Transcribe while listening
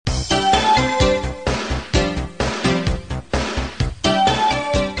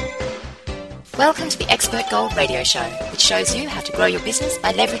Welcome to the Expert Gold Radio Show, which shows you how to grow your business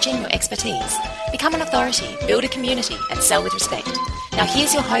by leveraging your expertise. Become an authority, build a community, and sell with respect. Now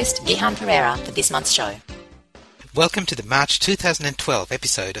here's your host, Gihan Pereira, for this month's show. Welcome to the March 2012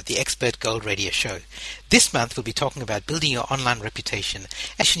 episode of the Expert Gold Radio Show. This month we'll be talking about building your online reputation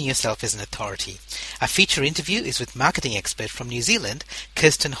and positioning yourself as an authority. Our feature interview is with marketing expert from New Zealand,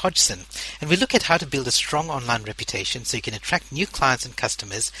 Kirsten Hodgson, and we look at how to build a strong online reputation so you can attract new clients and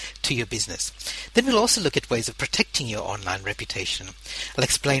customers to your business. Then we'll also look at ways of protecting your online reputation. I'll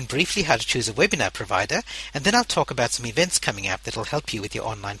explain briefly how to choose a webinar provider, and then I'll talk about some events coming up that will help you with your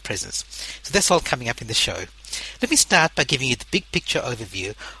online presence. So that's all coming up in the show. Let me start by giving you the big picture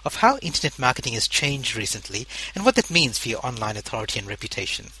overview of how internet marketing has changed recently and what that means for your online authority and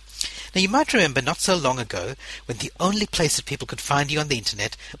reputation. Now, you might remember not so long ago when the only place that people could find you on the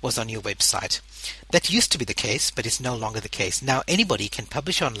internet was on your website. That used to be the case, but it's no longer the case. Now anybody can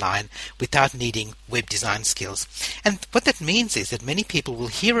publish online without needing web design skills. And what that means is that many people will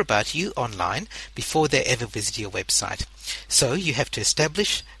hear about you online before they ever visit your website. So you have to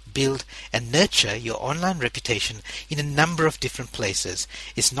establish, build and nurture your online reputation in a number of different places.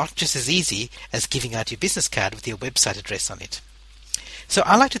 It's not just as easy as giving out your business card with your website address on it. So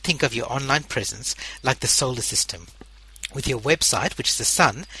I like to think of your online presence like the solar system, with your website, which is the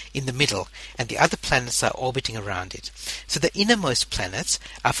sun, in the middle, and the other planets are orbiting around it. So the innermost planets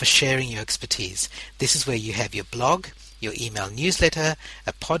are for sharing your expertise. This is where you have your blog, your email newsletter,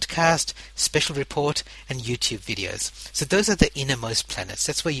 a podcast, special report, and YouTube videos. So those are the innermost planets.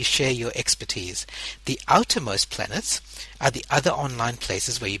 That's where you share your expertise. The outermost planets are the other online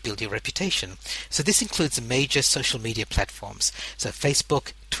places where you build your reputation. So this includes the major social media platforms. So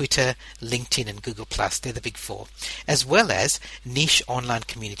Facebook, Twitter, LinkedIn, and Google+, they're the big four, as well as niche online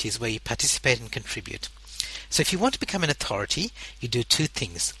communities where you participate and contribute. So if you want to become an authority, you do two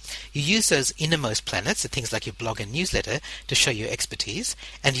things. You use those innermost planets, the things like your blog and newsletter, to show your expertise,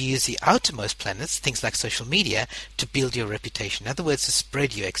 and you use the outermost planets, things like social media, to build your reputation. In other words, to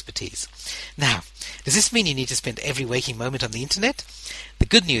spread your expertise. Now, does this mean you need to spend every waking moment on the internet? The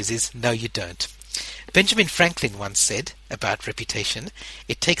good news is, no, you don't. Benjamin Franklin once said about reputation,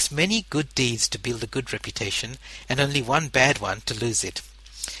 "It takes many good deeds to build a good reputation, and only one bad one to lose it."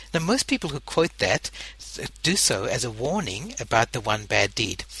 Now, most people who quote that do so as a warning about the one bad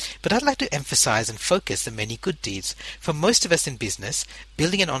deed. But I'd like to emphasize and focus the many good deeds. For most of us in business,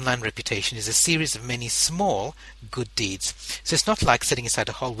 building an online reputation is a series of many small good deeds. So it's not like setting aside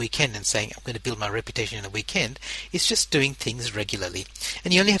a whole weekend and saying, I'm going to build my reputation in a weekend. It's just doing things regularly.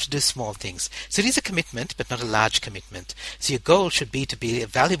 And you only have to do small things. So it is a commitment, but not a large commitment. So your goal should be to be a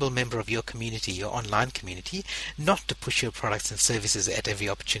valuable member of your community, your online community, not to push your products and services at every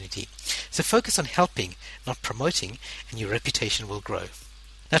opportunity. So focus on helping, not promoting, and your reputation will grow.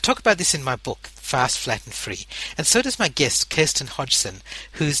 Now, I talk about this in my book, Fast, Flat and Free, and so does my guest, Kirsten Hodgson,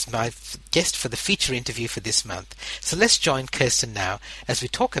 who's my guest for the feature interview for this month. So let's join Kirsten now as we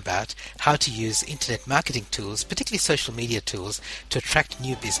talk about how to use internet marketing tools, particularly social media tools, to attract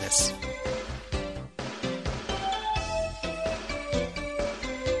new business.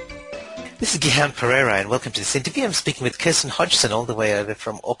 This is Gihan Pereira, and welcome to this interview. I'm speaking with Kirsten Hodgson, all the way over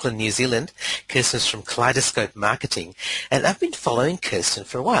from Auckland, New Zealand. Kirsten's from Kaleidoscope Marketing, and I've been following Kirsten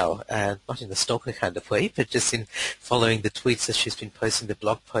for a while, not in a stalker kind of way, but just in following the tweets that she's been posting, the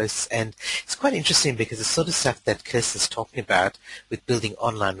blog posts, and it's quite interesting because the sort of stuff that Kirsten's talking about with building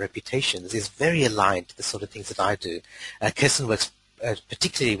online reputations is very aligned to the sort of things that I do. Kirsten works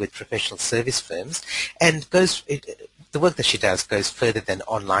particularly with professional service firms, and the work that she does goes further than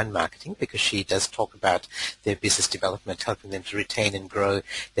online marketing because she does talk about their business development, helping them to retain and grow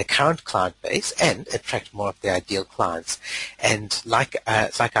their current client base and attract more of their ideal clients. And like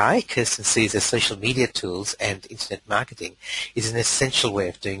Kirsten sees as social media tools and internet marketing is an essential way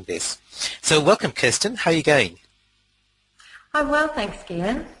of doing this. So welcome, Kirsten. How are you going? I'm well, thanks,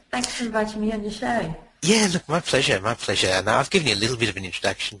 Gihan. Thanks for inviting me on your show. Yeah, look, my pleasure, my pleasure. Now, I've given you a little bit of an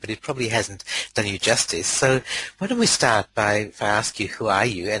introduction, but it probably hasn't done you justice. So why don't we start if I ask you, who are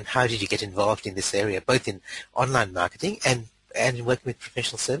you and how did you get involved in this area, both in online marketing and in working with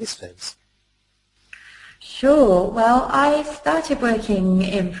professional service firms? Sure. Well, I started working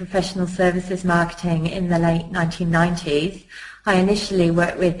in professional services marketing in the late 1990s. I initially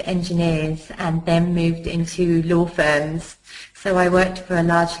worked with engineers and then moved into law firms. So I worked for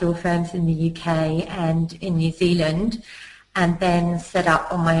large law firms in the UK and in New Zealand, and then set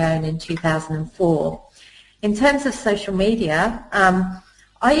up on my own in 2004. In terms of social media,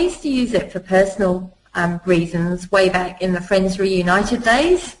 I used to use it for personal reasons way back in the Friends Reunited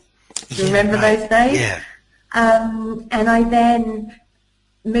days. Do you remember those days? Yeah. And I then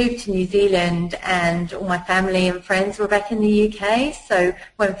moved to New Zealand and all my family and friends were back in the UK. So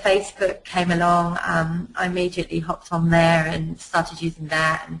when Facebook came along, I immediately hopped on there and started using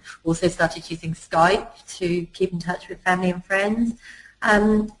that, and also started using Skype to keep in touch with family and friends.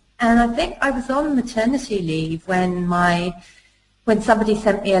 And I think I was on maternity leave when somebody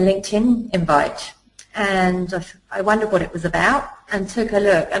sent me a LinkedIn invite, and I wondered what it was about and took a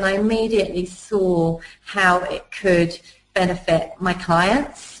look, and I immediately saw how it could benefit my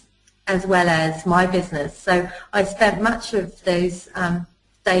clients as well as my business. So I spent much of those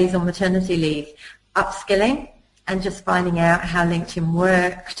days on maternity leave upskilling and just finding out how LinkedIn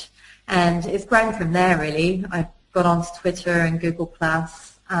worked, and it's grown from there really. I got onto Twitter and Google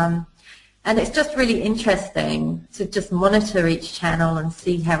Plus, and it's just really interesting to just monitor each channel and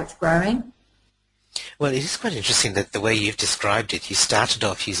see how it's growing. Well, it is quite interesting that the way you've described it, you started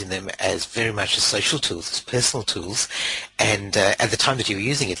off using them as very much as social tools, as personal tools, and at the time that you were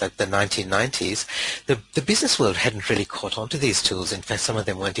using it, like the 1990s, the business world hadn't really caught on to these tools. In fact, some of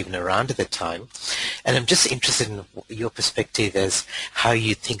them weren't even around at the time. And I'm just interested in your perspective as how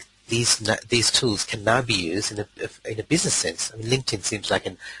you think these tools can now be used in a business sense. I mean, LinkedIn seems like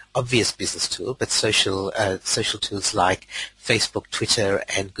an obvious business tool, but social tools like Facebook, Twitter,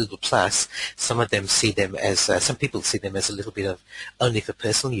 and Google Plus, some people see them as a little bit of only for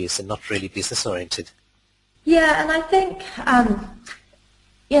personal use and not really business oriented. Yeah, and I think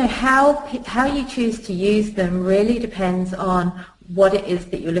how you choose to use them really depends on what it is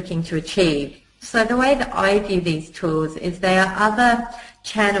that you're looking to achieve. So the way that I view these tools is they are other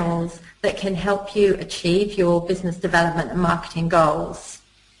channels that can help you achieve your business development and marketing goals.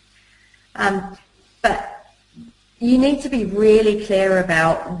 But you need to be really clear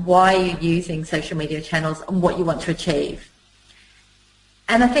about why you're using social media channels and what you want to achieve.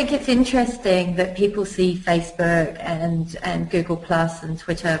 And I think it's interesting that people see Facebook and Google Plus and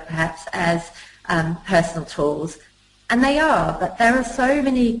Twitter perhaps as personal tools. And they are, but there are so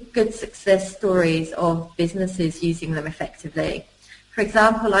many good success stories of businesses using them effectively. For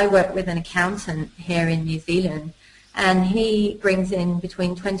example, I work with an accountant here in New Zealand, and he brings in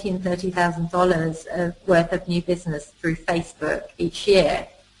between $20,000 and $30,000 worth of new business through Facebook each year.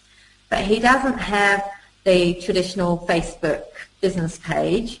 But he doesn't have the traditional Facebook business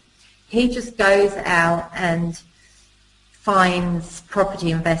page. He just goes out and finds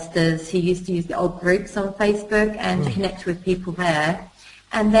property investors. He used to use the old groups on Facebook and connect with people there.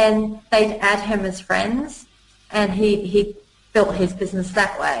 And then they'd add him as friends, and he built his business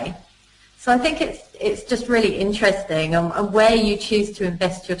that way. So I think it's just really interesting, and where you choose to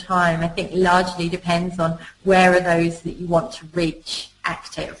invest your time, I think largely depends on where are those that you want to reach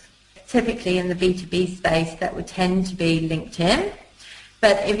active. Typically in the B2B space, that would tend to be LinkedIn.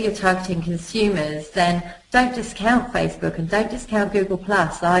 But if you're targeting consumers, then don't discount Facebook and don't discount Google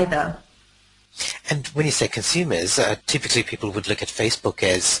Plus either. And when you say consumers, typically people would look at Facebook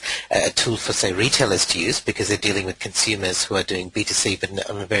as a tool for, say, retailers to use because they're dealing with consumers who are doing B2C but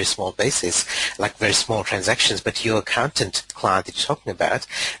on a very small basis, like very small transactions. But your accountant client that you're talking about,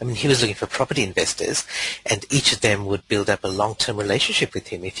 I mean, he was looking for property investors, and each of them would build up a long-term relationship with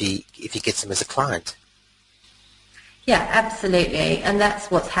him if he gets them as a client. Yeah, absolutely. And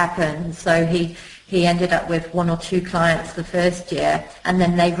that's what's happened. So he ended up with one or two clients the first year, and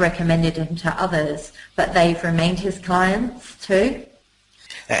then they've recommended him to others, but they've remained his clients too.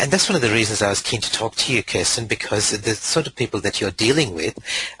 And that's one of the reasons I was keen to talk to you, Kirsten, because the sort of people that you're dealing with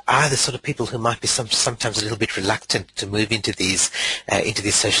are the sort of people who might be sometimes a little bit reluctant to move into these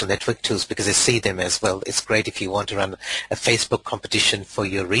social network tools because they see them as, well, it's great if you want to run a Facebook competition for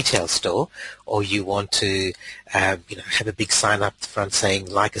your retail store, or you want to have a big sign up front saying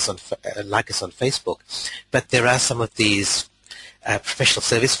like us on Facebook. But there are some of these professional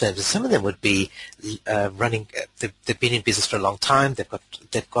service firms, and some of them would be running. They've been in business for a long time.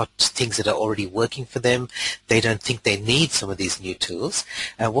 They've got things that are already working for them. They don't think they need some of these new tools.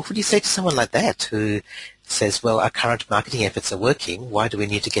 What would you say to someone like that who says, "Well, our current marketing efforts are working. Why do we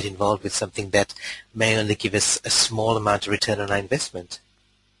need to get involved with something that may only give us a small amount of return on our investment?"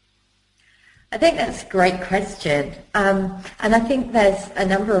 I think that's a great question, and I think there's a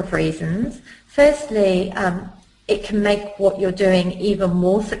number of reasons. Firstly, it can make what you're doing even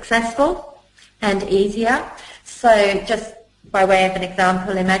more successful and easier. So just by way of an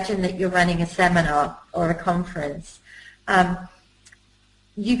example, imagine that you're running a seminar or a conference.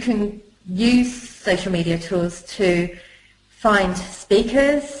 You can use social media tools to find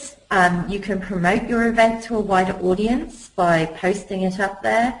speakers. You can promote your event to a wider audience by posting it up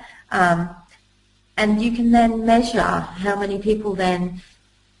there. And you can then measure how many people then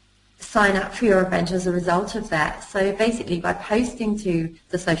sign up for your event as a result of that. So basically, by posting to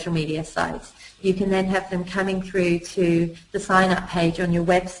the social media sites, you can then have them coming through to the sign-up page on your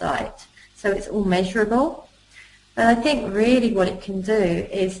website. So it's all measurable. But I think really what it can do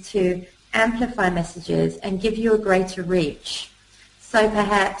is to amplify messages and give you a greater reach. So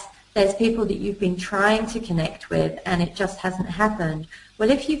perhaps there's people that you've been trying to connect with and it just hasn't happened. Well,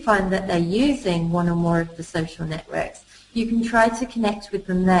 if you find that they're using one or more of the social networks, you can try to connect with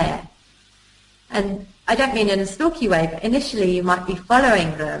them there. And I don't mean in a stalky way, but initially you might be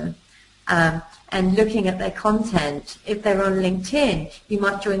following them and looking at their content. If they're on LinkedIn, you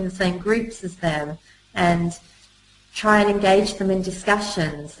might join the same groups as them and try and engage them in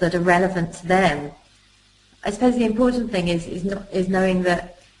discussions that are relevant to them. I suppose the important thing is knowing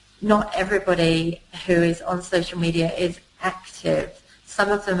that not everybody who is on social media is active. Some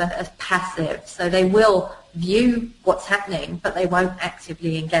of them are passive, so they will view what's happening, but they won't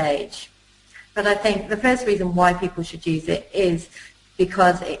actively engage. But I think the first reason why people should use it is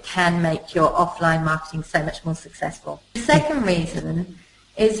because it can make your offline marketing so much more successful. The second reason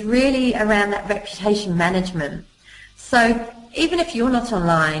is really around that reputation management. So even if you're not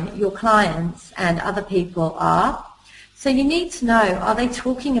online, your clients and other people are. So you need to know, are they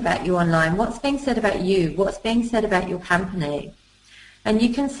talking about you online? What's being said about you? What's being said about your company? And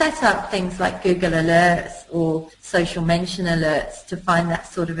you can set up things like Google Alerts or social mention alerts to find that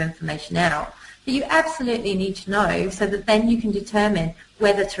sort of information out. But you absolutely need to know so that then you can determine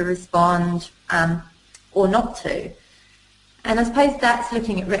whether to respond or not to. And I suppose that's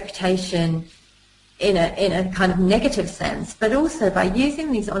looking at reputation in a kind of negative sense, but also by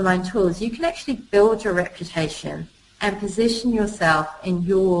using these online tools, you can actually build your reputation and position yourself in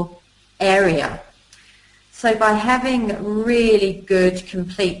your area. So by having really good,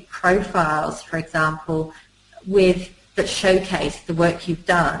 complete profiles, for example, that showcase the work you've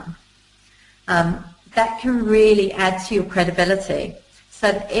done, that can really add to your credibility.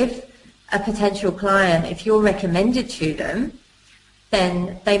 So that if a potential client, if you're recommended to them,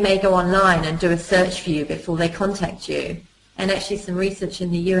 then they may go online and do a search for you before they contact you. And actually some research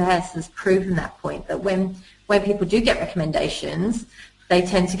in the US has proven that point, that when people do get recommendations, they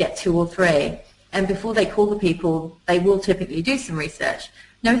tend to get 2 or 3. And before they call the people, they will typically do some research.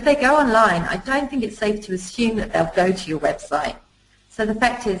 Now, if they go online, I don't think it's safe to assume that they'll go to your website. So the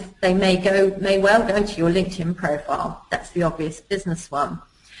fact is they may well go to your LinkedIn profile. That's the obvious business one.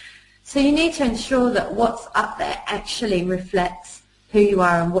 So you need to ensure that what's up there actually reflects who you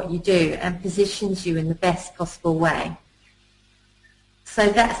are and what you do and positions you in the best possible way. So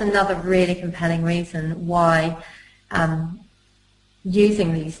that's another really compelling reason why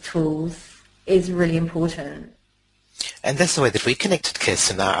using these tools is really important. And that's the way that we connected,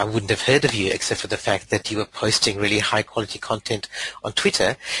 Kirsten. I wouldn't have heard of you except for the fact that you were posting really high-quality content on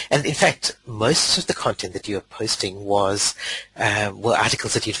Twitter. And in fact, most of the content that you were posting were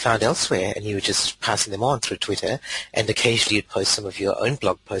articles that you'd found elsewhere, and you were just passing them on through Twitter. And occasionally you'd post some of your own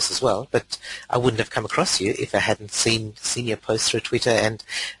blog posts as well. But I wouldn't have come across you if I hadn't seen your posts through Twitter and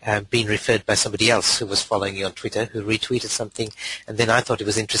been referred by somebody else who was following you on Twitter, who retweeted something, and then I thought it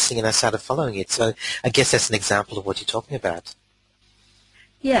was interesting and I started following it. So I guess that's an example of what you're talking about.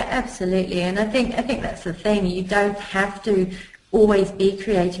 Yeah, absolutely. And I think that's the thing. You don't have to always be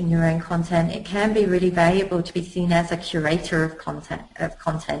creating your own content. It can be really valuable to be seen as a curator of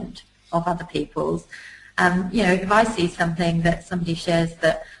content of other people's. If I see something that somebody shares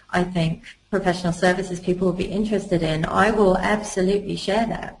that I think professional services people will be interested in, I will absolutely share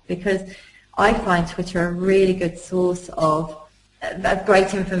that, because I find Twitter a really good source of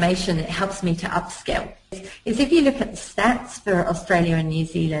great information. It helps me to upskill. If you look at the stats for Australia and New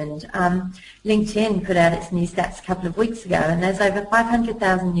Zealand, LinkedIn put out its new stats a couple of weeks ago, and there's over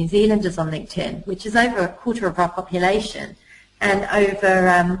 500,000 New Zealanders on LinkedIn, which is over a quarter of our population, and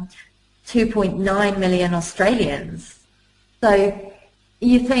over 2.9 million Australians. So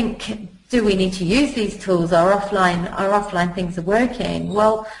you think, do we need to use these tools? Our offline things are working.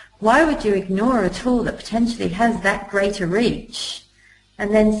 Well, why would you ignore a tool that potentially has that greater reach?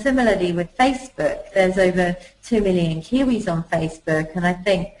 And then similarly with Facebook, there's over 2 million Kiwis on Facebook, and I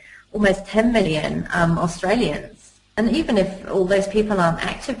think almost 10 million Australians. And even if all those people aren't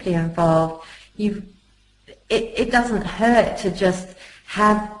actively involved, it doesn't hurt to just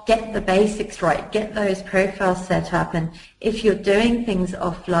get the basics right, get those profiles set up, and if you're doing things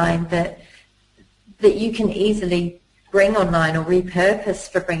offline that you can easily bring online or repurpose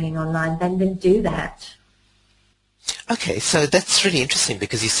for bringing online, then do that. Okay, so that's really interesting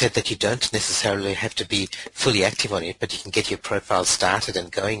because you said that you don't necessarily have to be fully active on it, but you can get your profile started and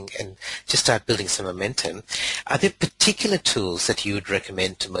going and just start building some momentum. Are there particular tools that you would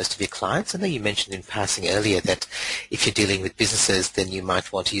recommend to most of your clients? I know you mentioned in passing earlier that if you're dealing with businesses, then you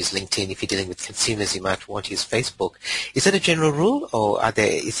might want to use LinkedIn. If you're dealing with consumers, you might want to use Facebook. Is that a general rule, or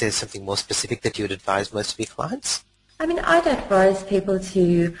is there something more specific that you would advise most of your clients? I mean, I'd advise people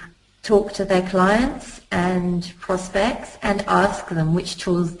to talk to their clients and prospects and ask them which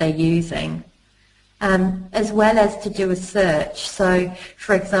tools they're using, as well as to do a search. So,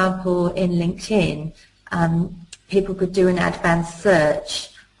 for example, in LinkedIn, people could do an advanced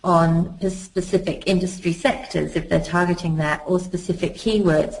search on specific industry sectors if they're targeting that, or specific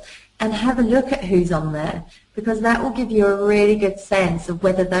keywords, and have a look at who's on there, because that will give you a really good sense of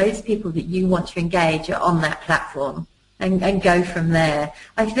whether those people that you want to engage are on that platform. And go from there.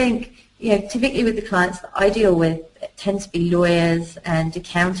 I think, typically with the clients that I deal with tend to be lawyers and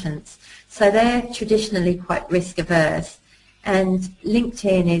accountants, so they're traditionally quite risk averse. And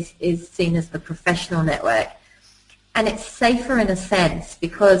LinkedIn is seen as the professional network. And it's safer in a sense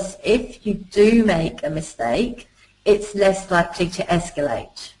because if you do make a mistake, it's less likely to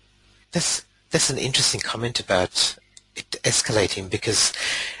escalate. That's an interesting comment about it escalating, because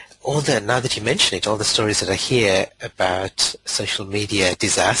now that you mention it, all the stories that I hear about social media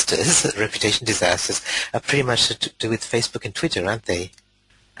disasters, reputation disasters, are pretty much to do with Facebook and Twitter, aren't they?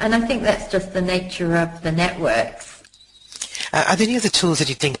 And I think that's just the nature of the networks. Are there any other tools that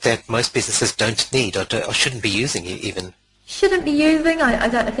you think that most businesses don't need or shouldn't be using even? Shouldn't be using? I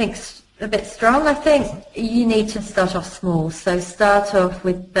don't think a bit strong. I think you need to start off small. So start off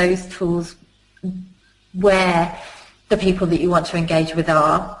with those tools where the people that you want to engage with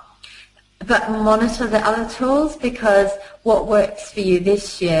are. But monitor the other tools, because what works for you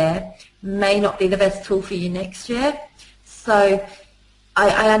this year may not be the best tool for you next year. So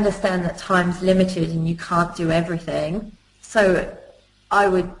I understand that time's limited and you can't do everything. So I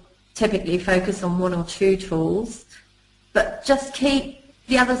would typically focus on one or two tools, but just keep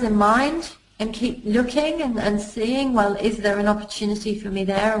the others in mind and keep looking and seeing, well, is there an opportunity for me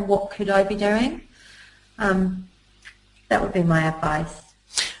there and what could I be doing? That would be my advice.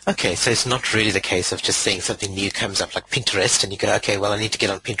 Okay, so it's not really the case of just seeing something new comes up like Pinterest and you go, okay, well, I need to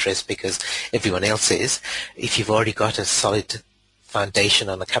get on Pinterest because everyone else is. If you've already got a solid foundation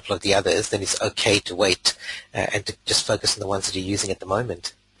on a couple of the others, then it's okay to wait and to just focus on the ones that you're using at the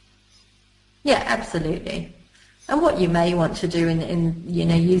moment. Yeah, absolutely. And what you may want to do in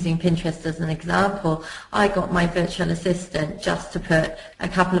using Pinterest as an example, I got my virtual assistant just to put a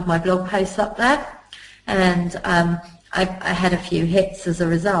couple of my blog posts up there, and I had a few hits as a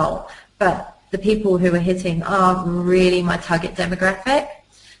result, but the people who are hitting aren't really my target demographic.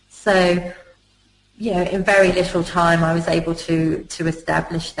 So, in very little time I was able to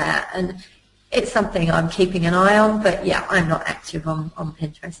establish that, and it's something I'm keeping an eye on, but yeah, I'm not active on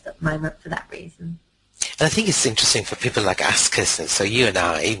Pinterest at the moment for that reason. And I think it's interesting for people like us, Kirsten. So you and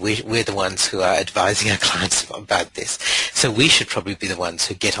I, we're the ones who are advising our clients about this. So we should probably be the ones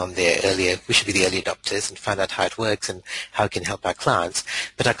who get on there earlier. We should be the early adopters and find out how it works and how it can help our clients.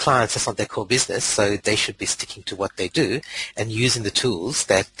 But our clients, that's not their core business, so they should be sticking to what they do and using the tools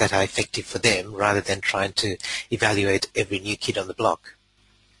that are effective for them rather than trying to evaluate every new kid on the block.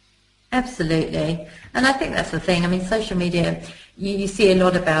 Absolutely. And I think that's the thing. I mean, social media, you see a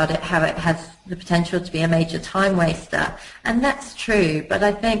lot about it, how it has the potential to be a major time waster. And that's true. But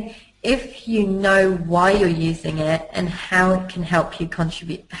I think if you know why you're using it and how it can help you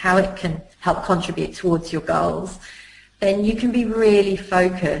contribute, how it can help contribute towards your goals, then you can be really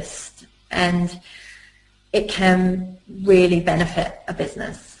focused and it can really benefit a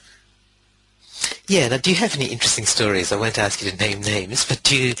business. Yeah, now do you have any interesting stories? I won't ask you to name names, but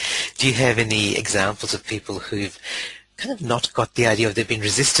do you have any examples of people who've kind of not got the idea, or they've been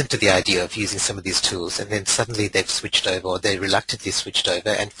resistant to the idea of using some of these tools, and then suddenly they've switched over, or they reluctantly switched over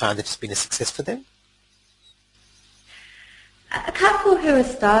and found that it's been a success for them? A couple who are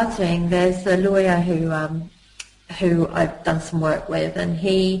starting, there's a lawyer who I've done some work with, and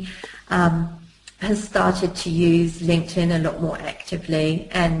he has started to use LinkedIn a lot more actively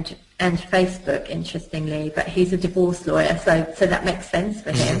and Facebook, interestingly, but he's a divorce lawyer, so that makes sense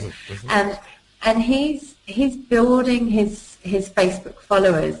for him. And he's building his Facebook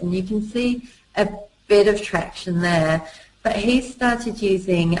followers, and you can see a bit of traction there. But he's started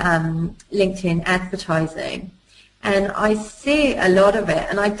using LinkedIn advertising, and I see a lot of it,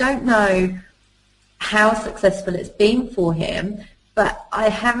 and I don't know how successful it's been for him, but I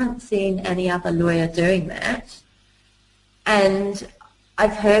haven't seen any other lawyer doing that. And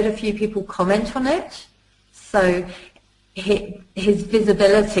I've heard a few people comment on it. So his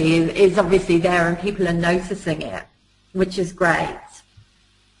visibility is obviously there and people are noticing it, which is great.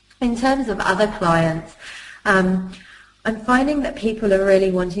 In terms of other clients, I'm finding that people are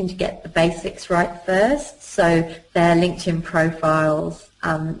really wanting to get the basics right first. So their LinkedIn profiles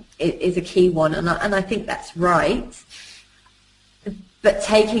is a key one, and I think that's right. But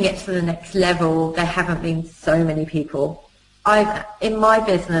taking it to the next level, there haven't been so many people. In my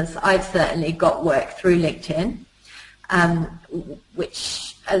business, I've certainly got work through LinkedIn,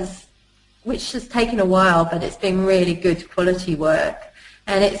 which has taken a while, but it's been really good quality work.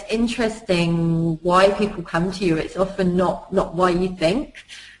 And it's interesting why people come to you. It's often not why you think.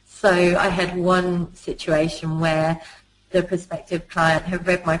 So I had one situation where the prospective client had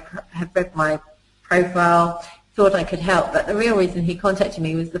read my profile, thought I could help, but the real reason he contacted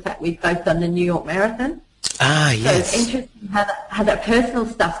me was the fact we've both done the New York Marathon. Ah, yes. So it's interesting how that personal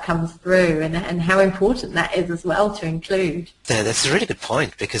stuff comes through and how important that is as well to include. That's a really good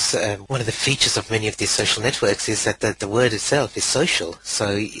point, because one of the features of many of these social networks is that the word itself is social.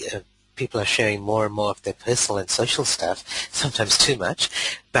 So people are sharing more and more of their personal and social stuff, sometimes too much,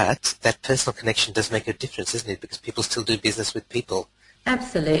 but that personal connection does make a difference, isn't it? Because people still do business with people.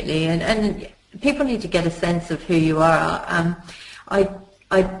 Absolutely, and people need to get a sense of who you are.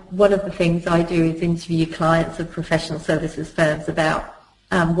 One of the things I do is interview clients of professional services firms about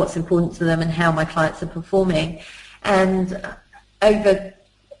what's important to them and how my clients are performing. And in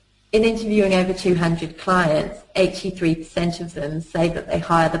interviewing over 200 clients, 83% of them say that they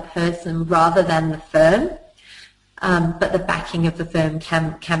hire the person rather than the firm, but the backing of the firm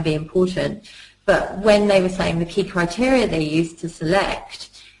can be important. But when they were saying the key criteria they use to select,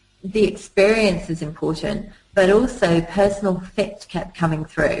 the experience is important, but also personal fit kept coming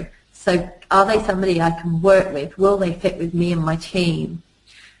through. So are they somebody I can work with? Will they fit with me and my team?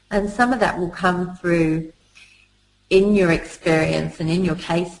 And some of that will come through in your experience and in your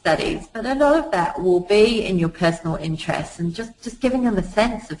case studies, but a lot of that will be in your personal interests and just giving them a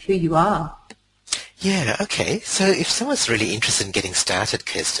sense of who you are. Yeah, okay. So if someone's really interested in getting started,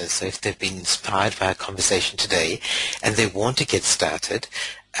 Kirsten, so if they've been inspired by our conversation today and they want to get started,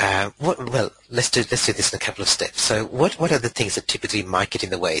 let's do this in a couple of steps. So what are the things that typically might get in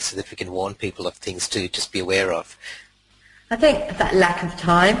the way so that we can warn people of things to just be aware of? I think that lack of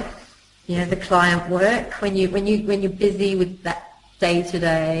time, the client work, when you're busy with that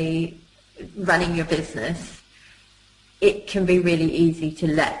day-to-day running your business, it can be really easy to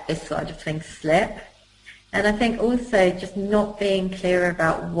let this side of things slip. And I think also just not being clear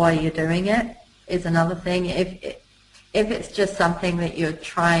about why you're doing it is another thing. If it's just something that you're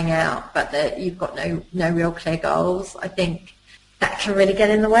trying out but that you've got no real clear goals, I think that can really get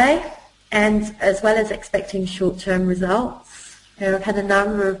in the way. And as well as expecting short-term results. I've had a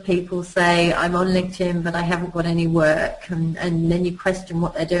number of people say, I'm on LinkedIn but I haven't got any work, and then you question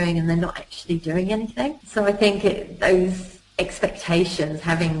what they're doing and they're not actually doing anything. So I think those expectations,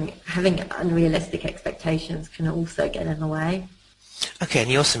 having unrealistic expectations, can also get in the way. Okay, and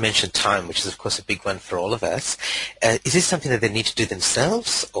you also mentioned time, which is of course a big one for all of us. Is this something that they need to do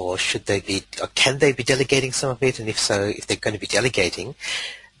themselves, or can they be delegating some of it? And if so, if they're going to be delegating,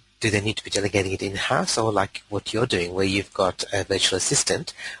 do they need to be delegating it in-house, or like what you're doing where you've got a virtual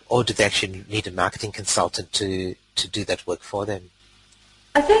assistant, or do they actually need a marketing consultant to do that work for them?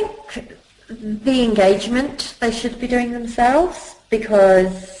 I think the engagement they should be doing themselves,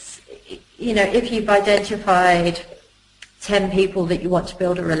 because if you've identified 10 people that you want to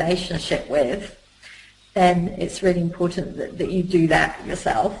build a relationship with, then it's really important that you do that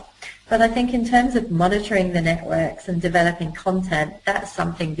yourself. But I think in terms of monitoring the networks and developing content, that's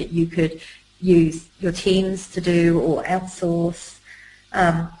something that you could use your teams to do or outsource.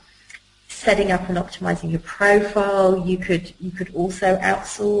 Setting up and optimizing your profile, you could also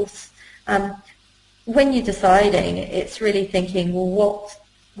outsource. When you're deciding, it's really thinking, well,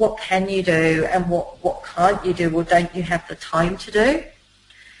 what can you do and what can't you do, or don't you have the time to do?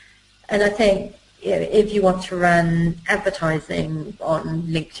 And I think if you want to run advertising on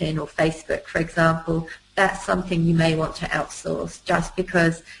LinkedIn or Facebook, for example, that's something you may want to outsource, just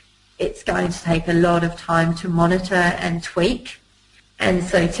because it's going to take a lot of time to monitor and tweak. And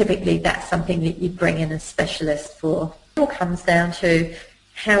so typically that's something that you bring in a specialist for. It all comes down to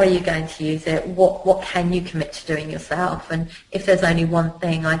how are you going to use it, what can you commit to doing yourself, and if there's only one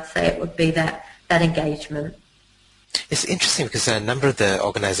thing, I'd say it would be that engagement. It's interesting because a number of the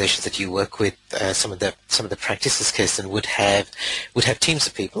organisations that you work with, some of the practices, Kirsten, would have teams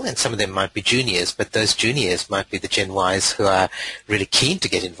of people, and some of them might be juniors, but those juniors might be the Gen Ys who are really keen to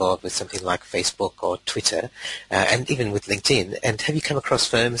get involved with something like Facebook or Twitter, and even with LinkedIn. And have you come across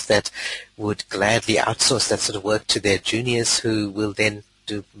firms that would gladly outsource that sort of work to their juniors, who will then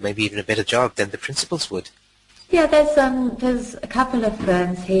do maybe even a better job than the principals would? Yeah, there's a couple of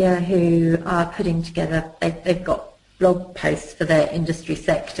firms here who are putting together. They've got blog posts for their industry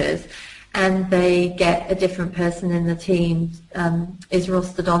sectors, and they get a different person in the team is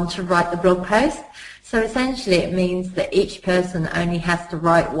rostered on to write the blog post. So essentially it means that each person only has to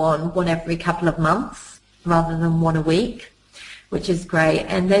write one every couple of months rather than one a week, which is great.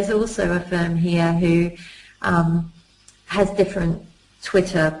 And there's also a firm here who has different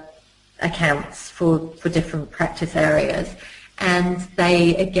Twitter accounts for different practice areas. And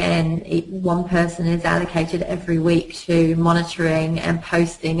they, again, one person is allocated every week to monitoring and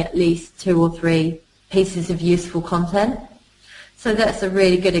posting at least 2 or 3 pieces of useful content. So that's a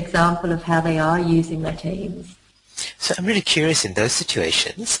really good example of how they are using their teams. So I'm really curious, in those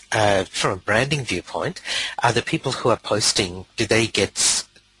situations, from a branding viewpoint, are the people who are posting, do they get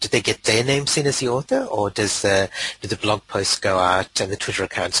their names in as the author, or do the blog posts go out and the Twitter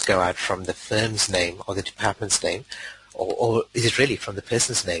accounts go out from the firm's name or the department's name? Or is it really from the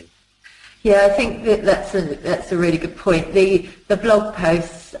person's name? Yeah, I think that's a really good point. The blog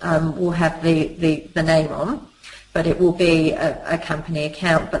posts will have the name on, but it will be a company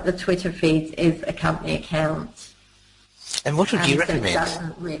account. But the Twitter feed is a company account. And what would you recommend? So it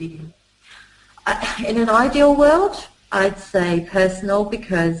doesn't really. In an ideal world, I'd say personal,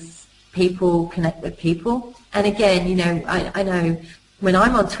 because people connect with people. And again, you know, I know when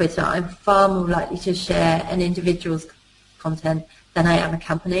I'm on Twitter, I'm far more likely to share an individual's content than I am a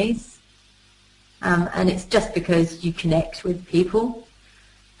company's. And it's just because you connect with people.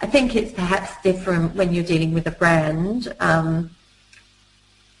 I think it's perhaps different when you're dealing with a brand.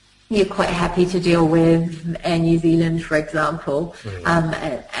 You're quite happy to deal with Air New Zealand, for example,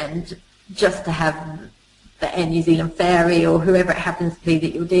 and just to have the Air New Zealand ferry or whoever it happens to be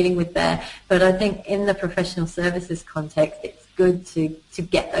that you're dealing with there. But I think in the professional services context, it's good to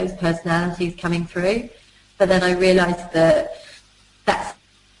get those personalities coming through. But then I realised that that's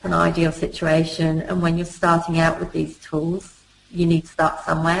an ideal situation, and when you're starting out with these tools, you need to start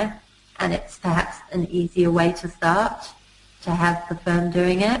somewhere, and it's perhaps an easier way to start, to have the firm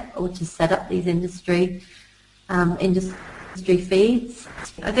doing it, or to set up these industry feeds.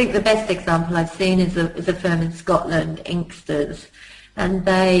 I think the best example I've seen is a firm in Scotland, Inksters, and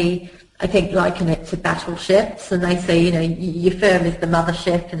they, I think, liken it to battleships, and they say, you know, your firm is the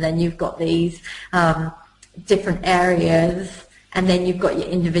mothership, and then you've got these different areas, and then you've got your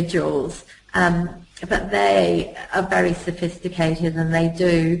individuals. But they are very sophisticated, and they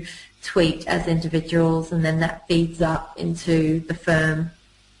do tweet as individuals, and then that feeds up into the firm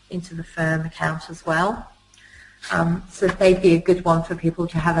account as well. So they'd be a good one for people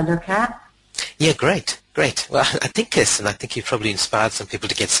to have a look at. Yeah, great. Well, I think, Kirsten, you've probably inspired some people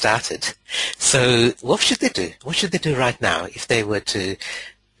to get started. So what should they do? What should they do right now if they were to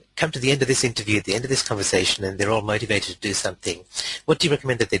come to the end of this interview, at the end of this conversation, and they're all motivated to do something? What do you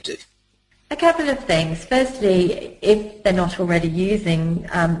recommend that they do? A couple of things. Firstly, if they're not already using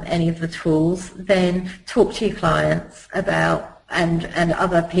any of the tools, then talk to your clients about and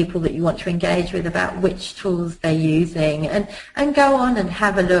other people that you want to engage with about which tools they're using, and go on and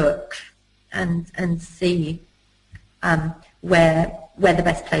have a look and see where the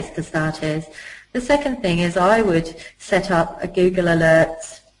best place to start is. The second thing is I would set up a Google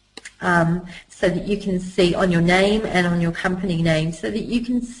Alerts so that you can see on your name and on your company name, so that you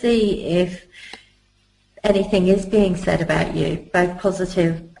can see if anything is being said about you, both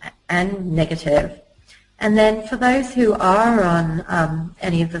positive and negative. And then for those who are on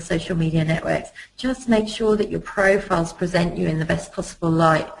any of the social media networks, just make sure that your profiles present you in the best possible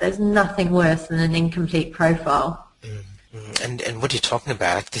light. There's nothing worse than an incomplete profile. And what you're talking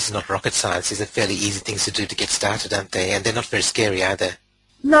about, this is not rocket science. These are fairly easy things to do to get started, aren't they? And they're not very scary either.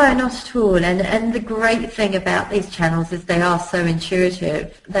 No, not at all. And the great thing about these channels is they are so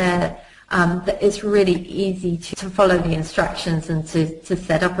intuitive. That it's really easy to follow the instructions and to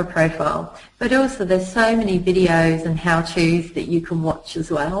set up a profile. But also there's so many videos and how-tos that you can watch as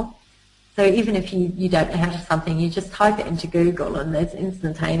well. So even if you don't know how to do something, you just type it into Google and there's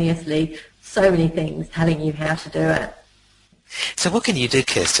instantaneously so many things telling you how to do it. So what can you do,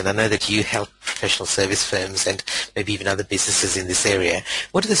 Kirsten? I know that you help professional service firms and maybe even other businesses in this area.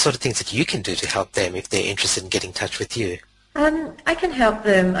 What are the sort of things that you can do to help them if they're interested in getting in touch with you? I can help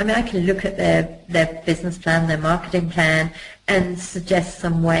them. I mean, I can look at their business plan, their marketing plan, and suggest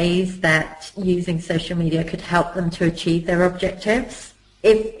some ways that using social media could help them to achieve their objectives.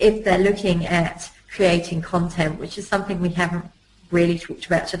 If they're looking at creating content, which is something we haven't really talked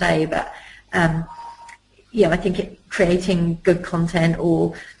about today, but I think creating good content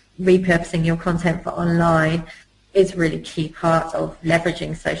or repurposing your content for online is a really key part of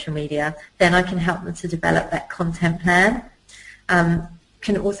leveraging social media. Then I can help them to develop that content plan.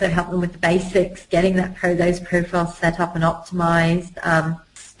 Can also help them with the basics, getting those profiles set up and optimized,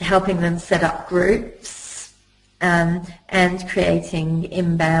 helping them set up groups, and creating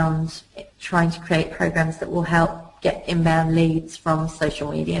inbound, trying to create programs that will help get inbound leads from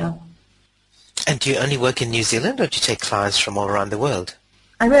social media. And do you only work in New Zealand, or do you take clients from all around the world?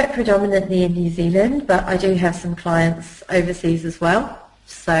 I work predominantly in New Zealand, but I do have some clients overseas as well.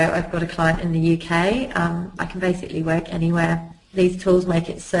 So I've got a client in the UK. I can basically work anywhere. These tools make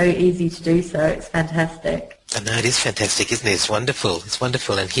it so easy to do so. It's fantastic. I know, it is fantastic, isn't it? It's wonderful. It's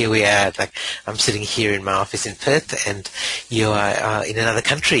wonderful. And here we are, I'm sitting here in my office in Perth, and you are in another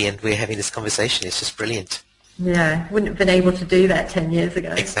country, and we're having this conversation. It's just brilliant. Yeah, wouldn't have been able to do that 10 years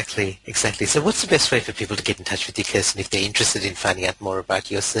ago. Exactly. So what's the best way for people to get in touch with you, Kirsten, if they're interested in finding out more about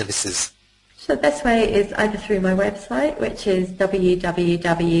your services? So the best way is either through my website, which is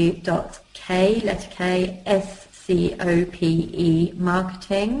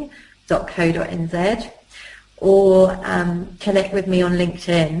www.scopemarketing.co.nz, or connect with me on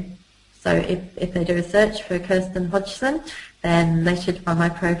LinkedIn. So if they do a search for Kirsten Hodgson, then they should find my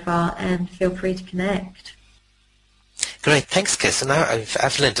profile, and feel free to connect. Great, thanks, Kirsten.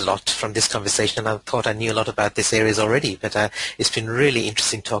 I've learned a lot from this conversation, and I thought I knew a lot about this areas already, but it's been really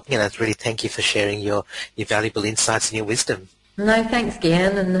interesting talking, and I really thank you for sharing your valuable insights and your wisdom. No, thanks,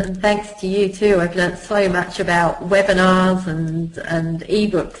 Gian, and thanks to you too. I've learned so much about webinars and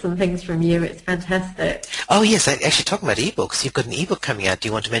ebooks and things from you. It's fantastic. Oh yes, actually talking about ebooks, you've got an ebook coming out. Do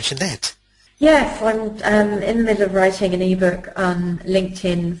you want to mention that? Yes, I'm in the middle of writing an ebook on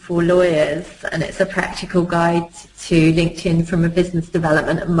LinkedIn for lawyers, and it's a practical guide to LinkedIn from a business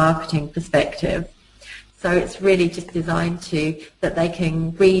development and marketing perspective. So it's really just designed that they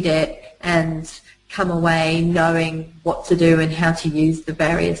can read it and come away knowing what to do and how to use the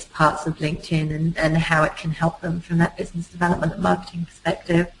various parts of LinkedIn and how it can help them from that business development and marketing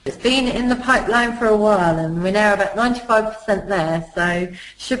perspective. It's been in the pipeline for a while, and we're now about 95% there, so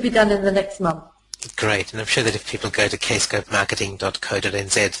should be done in the next month. Great, and I'm sure that if people go to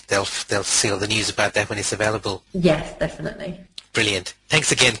kscopemarketing.co.nz, they'll see all the news about that when it's available. Yes, definitely. Brilliant.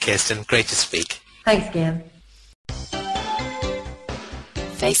 Thanks again, Kirsten. Great to speak. Thanks, Gian.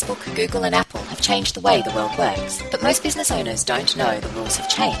 Facebook, Google and Apple have changed the way the world works, but most business owners don't know the rules have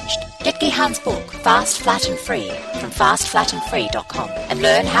changed. Get Gihan's book, Fast, Flat and Free, from fastflatandfree.com and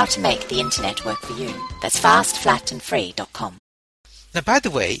learn how to make the internet work for you. That's fastflatandfree.com. Now, by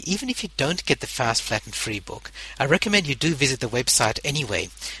the way, even if you don't get the Fast, Flat and Free book, I recommend you do visit the website anyway,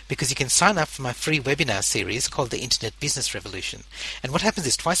 because you can sign up for my free webinar series called the Internet Business Revolution. And what happens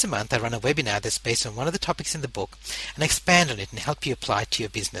is twice a month I run a webinar that's based on one of the topics in the book, and I expand on it and help you apply it to your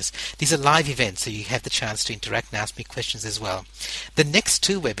business. These are live events, so you have the chance to interact and ask me questions as well. The next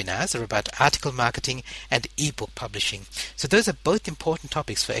two webinars are about article marketing and ebook publishing. So those are both important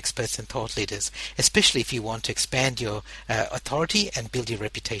topics for experts and thought leaders, especially if you want to expand your authority and build your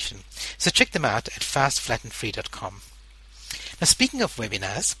reputation. So check them out at fastflatandfree.com. Now, speaking of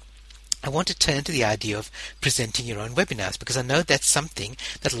webinars, I want to turn to the idea of presenting your own webinars, because I know that's something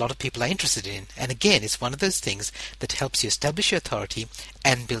that a lot of people are interested in. And again, it's one of those things that helps you establish your authority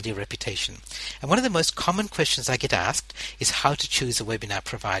and build your reputation. And one of the most common questions I get asked is how to choose a webinar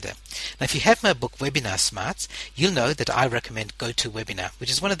provider. Now, if you have my book Webinar Smarts, you'll know that I recommend GoToWebinar,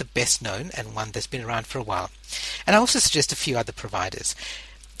 which is one of the best known and one that's been around for a while. And I also suggest a few other providers.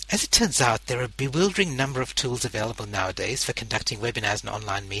 As it turns out, there are a bewildering number of tools available nowadays for conducting webinars and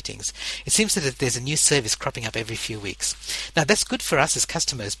online meetings. It seems that there's a new service cropping up every few weeks. Now, that's good for us as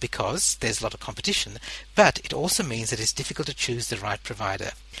customers because there's a lot of competition, but it also means that it's difficult to choose the right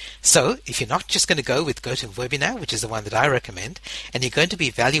provider. So, if you're not just going to go with GoToWebinar, which is the one that I recommend, and you're going to be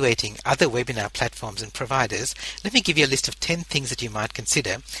evaluating other webinar platforms and providers, let me give you a list of 10 things that you might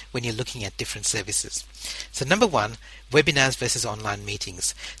consider when you're looking at different services. So number 1, webinars versus online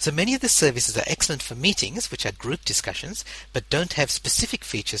meetings. So many of the services are excellent for meetings, which are group discussions, but don't have specific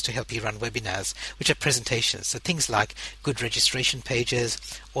features to help you run webinars, which are presentations. So things like good registration pages,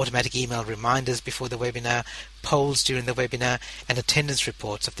 automatic email reminders before the webinar, polls during the webinar, and attendance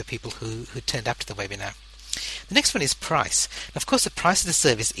reports of the people who turned up to the webinar. The next one is price. Now, of course, the price of the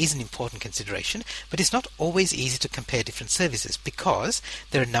service is an important consideration, but it's not always easy to compare different services because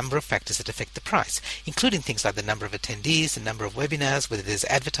there are a number of factors that affect the price, including things like the number of attendees, the number of webinars, whether there's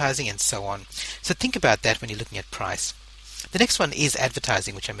advertising, and so on. So think about that when you're looking at price. The next one is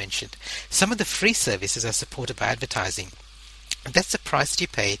advertising, which I mentioned. Some of the free services are supported by advertising. And that's the price that you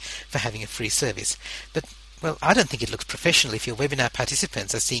pay for having a free service. But well, I don't think it looks professional if your webinar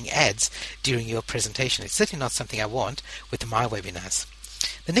participants are seeing ads during your presentation. It's certainly not something I want with my webinars.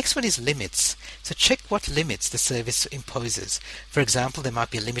 The next one is limits. So check what limits the service imposes. For example, there might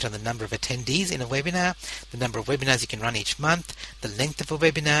be a limit on the number of attendees in a webinar, the number of webinars you can run each month, the length of a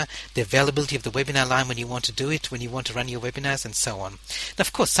webinar, the availability of the webinar line when you want to do it, when you want to run your webinars, and so on. Now,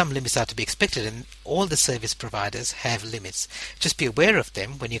 of course, some limits are to be expected, and all the service providers have limits. Just be aware of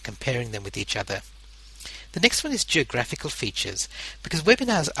them when you're comparing them with each other. The next one is geographical features, because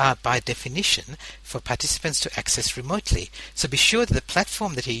webinars are by definition for participants to access remotely. So be sure that the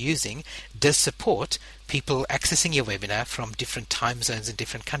platform that you're using does support people accessing your webinar from different time zones in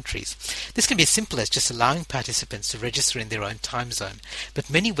different countries. This can be as simple as just allowing participants to register in their own time zone, but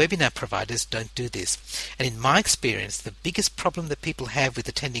many webinar providers don't do this. And in my experience, the biggest problem that people have with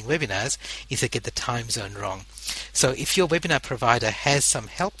attending webinars is they get the time zone wrong. So if your webinar provider has some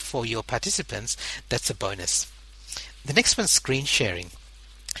help for your participants, that's a bonus. The next one's screen sharing.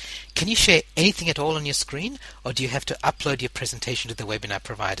 Can you share anything at all on your screen, or do you have to upload your presentation to the webinar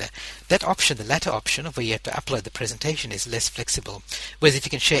provider? That option, the latter option of where you have to upload the presentation, is less flexible. Whereas if you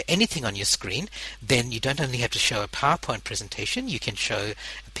can share anything on your screen, then you don't only have to show a PowerPoint presentation, you can show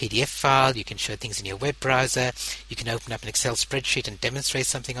a PDF file, you can show things in your web browser, you can open up an Excel spreadsheet and demonstrate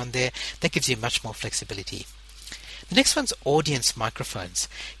something on there. That gives you much more flexibility. The next one's audience microphones.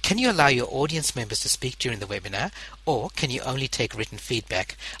 Can you allow your audience members to speak during the webinar, or can you only take written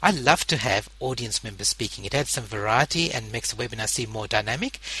feedback? I love to have audience members speaking. It adds some variety and makes the webinar seem more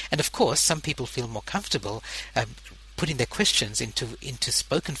dynamic. And of course, some people feel more comfortable putting their questions into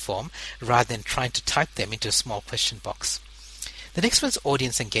spoken form rather than trying to type them into a small question box. The next one's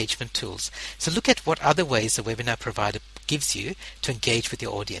audience engagement tools. So look at what other ways the webinar provider gives you to engage with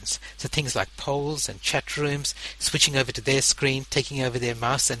your audience. So things like polls and chat rooms, switching over to their screen, taking over their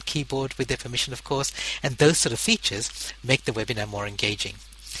mouse and keyboard with their permission, of course, and those sort of features make the webinar more engaging.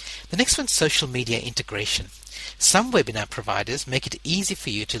 The next one's social media integration. Some webinar providers make it easy for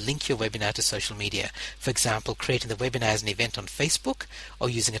you to link your webinar to social media. For example, creating the webinar as an event on Facebook, or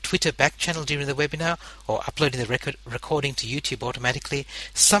using a Twitter back channel during the webinar, or uploading the recording to YouTube automatically.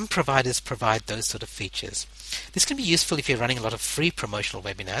 Some providers provide those sort of features. This can be useful if you're running a lot of free promotional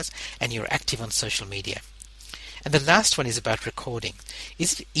webinars and you're active on social media. And the last one is about recording.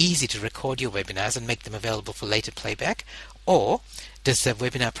 Is it easy to record your webinars and make them available for later playback? Or does the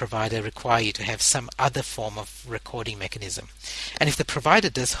webinar provider require you to have some other form of recording mechanism? And if the provider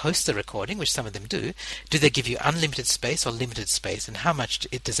does host the recording, which some of them do they give you unlimited space or limited space? And how much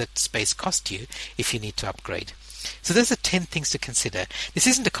does that space cost you if you need to upgrade? So those are 10 things to consider. This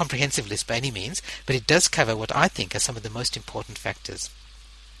isn't a comprehensive list by any means, but it does cover what I think are some of the most important factors.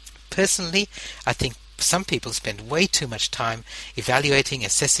 Personally, I think some people spend way too much time evaluating,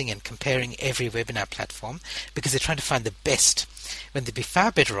 assessing, and comparing every webinar platform because they're trying to find the best, when they'd be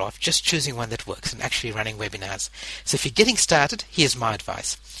far better off just choosing one that works and actually running webinars. So if you're getting started, here's my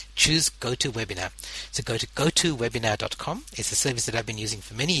advice. Choose GoToWebinar. So go to gotowebinar.com. It's a service that I've been using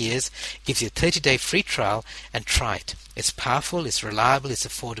for many years. It gives you a 30-day free trial, and try it. It's powerful, it's reliable, it's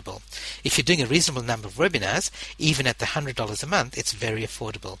affordable. If you're doing a reasonable number of webinars, even at the $100 a month, it's very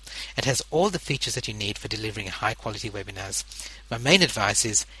affordable. It has all the features that you need for delivering high-quality webinars. My main advice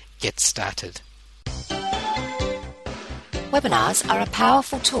is get started. Webinars are a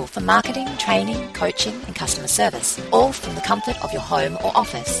powerful tool for marketing, training, coaching, and customer service, all from the comfort of your home or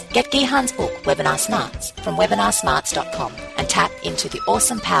office. Get Gihan's book, Webinar Smarts, from webinarsmarts.com and tap into the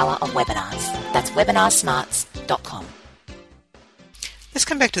awesome power of webinars. That's webinarsmarts.com. Let's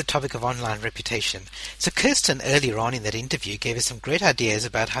come back to the topic of online reputation. So Kirsten earlier on in that interview gave us some great ideas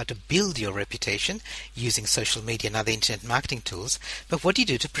about how to build your reputation using social media and other internet marketing tools, but what do you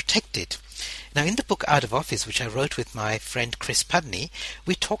do to protect it? Now, in the book Out of Office, which I wrote with my friend Chris Pudney,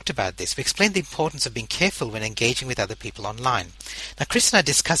 we talked about this. We explained the importance of being careful when engaging with other people online. Now, Chris and I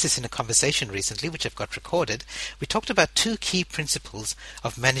discussed this in a conversation recently, which I've got recorded. We talked about 2 key principles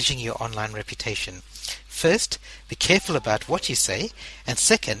of managing your online reputation. First, be careful about what you say, and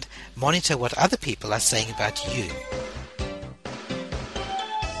second, monitor what other people are saying about you.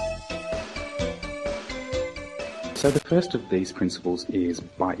 So the first of these principles is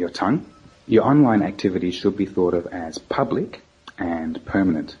bite your tongue. Your online activity should be thought of as public and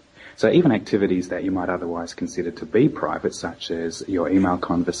permanent. So even activities that you might otherwise consider to be private, such as your email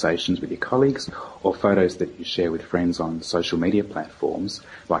conversations with your colleagues or photos that you share with friends on social media platforms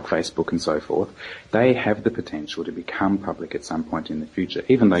like Facebook and so forth, they have the potential to become public at some point in the future,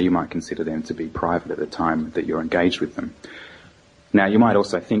 even though you might consider them to be private at the time that you're engaged with them. Now, you might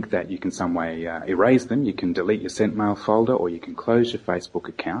also think that you can some way erase them. You can delete your sent mail folder, or you can close your Facebook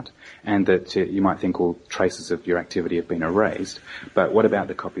account, and that you might think all traces of your activity have been erased. But what about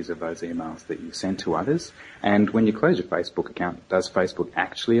the copies of those emails that you sent to others? And when you close your Facebook account, does Facebook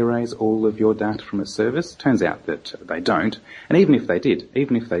actually erase all of your data from its service? Turns out that they don't. And even if they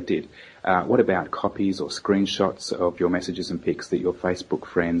did, what about copies or screenshots of your messages and pics that your Facebook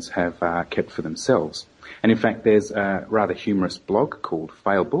friends have kept for themselves? And in fact, there's a rather humorous blog called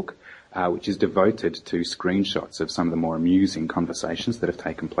Failbook, which is devoted to screenshots of some of the more amusing conversations that have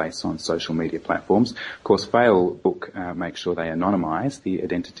taken place on social media platforms. Of course, Failbook makes sure they anonymise the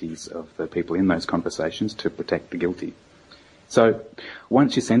identities of the people in those conversations to protect the guilty. So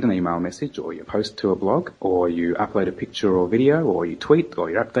once you send an email message, or you post to a blog, or you upload a picture or video, or you tweet,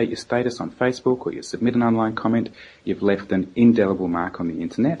 or you update your status on Facebook, or you submit an online comment, you've left an indelible mark on the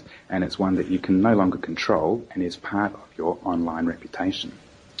internet, and it's one that you can no longer control and is part of your online reputation.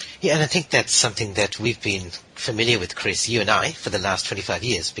 Yeah, and I think that's something that we've been familiar with, Chris, you and I, for the last 25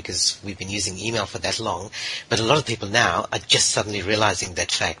 years, because we've been using email for that long. But a lot of people now are just suddenly realizing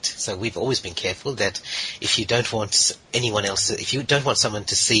that fact. So we've always been careful that if you don't want if you don't want someone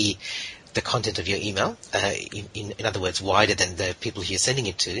to see the content of your email, in other words, wider than the people who you're sending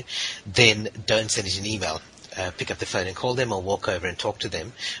it to, then don't send it in email. Pick up the phone and call them, or walk over and talk to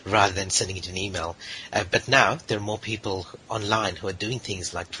them, rather than sending it an email. But now there are more people online who are doing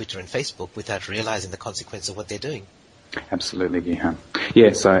things like Twitter and Facebook without realizing the consequence of what they're doing. Absolutely, Gihan.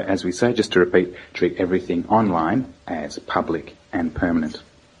 Yeah, so as we say, just to repeat, treat everything online as public and permanent.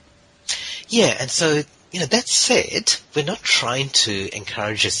 Yeah, and so, that said, we're not trying to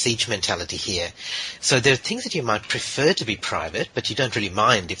encourage a siege mentality here. So there are things that you might prefer to be private, but you don't really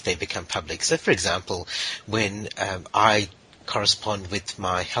mind if they become public. So, for example, when I correspond with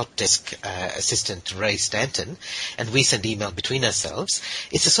my help desk assistant, Ray Stanton, and we send email between ourselves,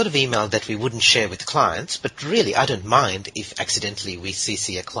 it's the sort of email that we wouldn't share with clients, but really I don't mind if accidentally we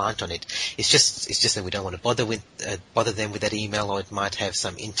CC a client on it. It's just that we don't want to bother them with that email, or it might have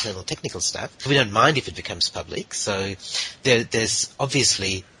some internal technical stuff. We don't mind if it becomes public. So there's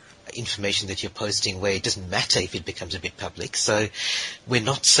obviously information that you're posting where it doesn't matter if it becomes a bit public. So we're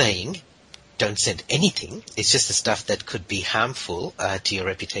not saying don't send anything. It's just the stuff that could be harmful to your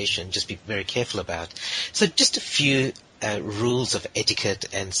reputation. Just be very careful about. So just a few rules of etiquette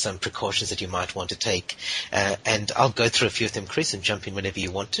and some precautions that you might want to take. And I'll go through a few of them, Chris, and jump in whenever you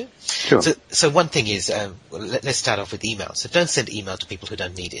want to. Sure. So one thing is, let's start off with email. So don't send email to people who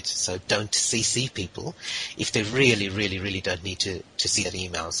don't need it. So don't CC people if they really, really, really don't need to see that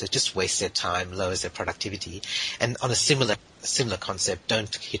email. So just waste their time, lowers their productivity. And on a similar concept,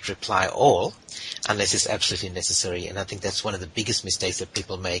 don't hit reply all unless it's absolutely necessary. And I think that's one of the biggest mistakes that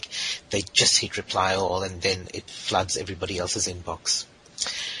people make. They just hit reply all, and then it floods everybody else's inbox.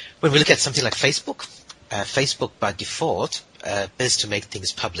 When we look at something like Facebook, Facebook by default prefers to make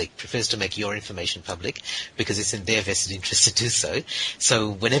things public, prefers to make your information public, because it's in their vested interest to do so. So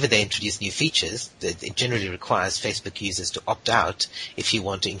whenever they introduce new features, it generally requires Facebook users to opt out if you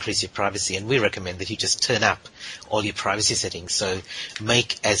want to increase your privacy. And we recommend that you just turn up all your privacy settings. So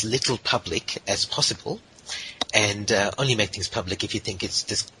make as little public as possible, and only make things public if you think it's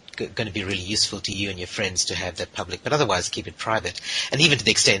just going to be really useful to you and your friends to have that public, but otherwise keep it private, and even to the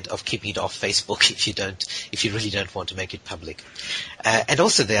extent of keeping it off Facebook if you really don't want to make it public. And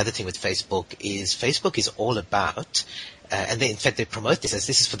also the other thing with Facebook is all about and in fact they promote this as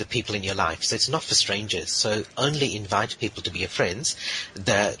this is for the people in your life. So it's not for strangers. So only invite people to be your friends,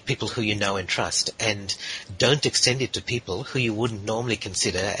 the people who you know and trust, and don't extend it to people who you wouldn't normally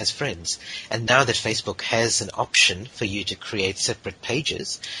consider as friends. And now that Facebook has an option for you to create separate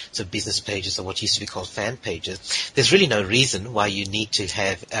pages, so business pages or what used to be called fan pages, there's really no reason why you need to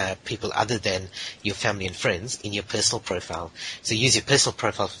have people other than your family and friends in your personal profile. So use your personal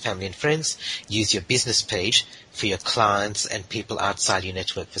profile for family and friends, use your business page for your clients and people outside your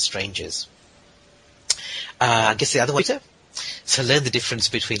network for strangers. I guess the other one, so learn the difference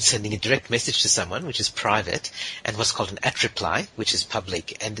between sending a direct message to someone, which is private, and what's called an @reply, which is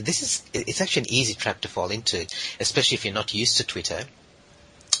public. And it's actually an easy trap to fall into, especially if you're not used to Twitter.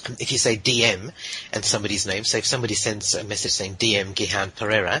 if you say DM and somebody's name, so if somebody sends a message saying DM Gihan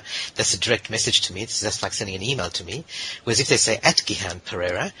Pereira, that's a direct message to me. That's like sending an email to me. Whereas if they say at Gihan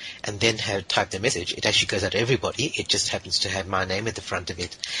Pereira and then have typed their message, it actually goes out to everybody. It just happens to have my name at the front of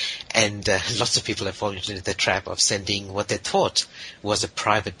it. And lots of people have fallen into the trap of sending what they thought was a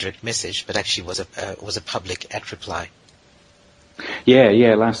private direct message, but actually was a public at reply.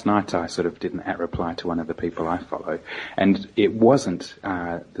 Yeah. Last night I sort of did an at-reply to one of the people I follow, and it wasn't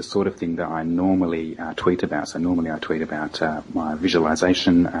the sort of thing that I normally tweet about. So normally I tweet about my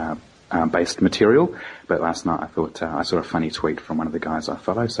visualization-based material, but last night I thought I saw a funny tweet from one of the guys I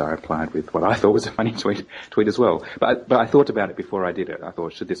follow, so I replied with what I thought was a funny tweet as well. But I thought about it before I did it. I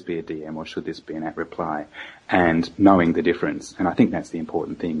thought, should this be a DM or should this be an at-reply? And knowing the difference, and I think that's the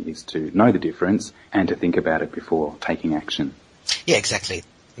important thing, is to know the difference and to think about it before taking action. Yeah, exactly.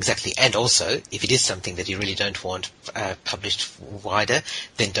 And also, if it is something that you really don't want published wider,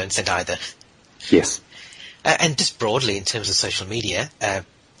 then don't send either. Yes. And just broadly, in terms of social media,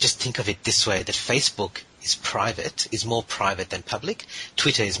 just think of it this way, that Facebook is more private than public,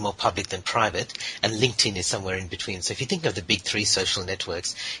 Twitter is more public than private, and LinkedIn is somewhere in between. So if you think of the big three social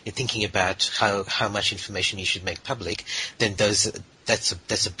networks, you're thinking about how much information you should make public, then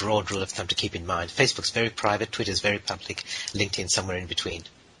that's a broad rule of thumb to keep in mind. Facebook's very private, Twitter's very public, LinkedIn somewhere in between.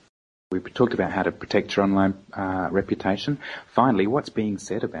 We talked about how to protect your online reputation. Finally, what's being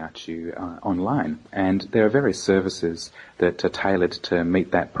said about you online? And there are various services that are tailored to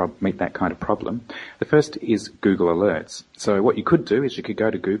meet that kind of problem. The first is Google Alerts. So what you could do is you could go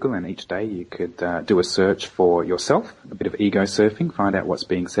to Google and each day you could do a search for yourself, a bit of ego surfing, find out what's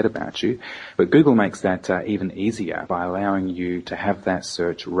being said about you. But Google makes that even easier by allowing you to have that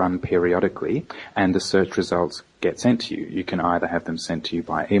search run periodically and the search results get sent to you. You can either have them sent to you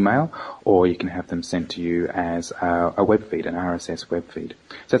by email or you can have them sent to you as a web feed, an RSS web feed.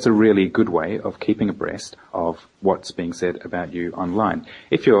 So that's a really good way of keeping abreast of what's being said about you online.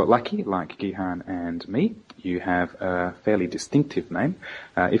 If you're lucky, like Gihan and me, you have a fairly distinctive name.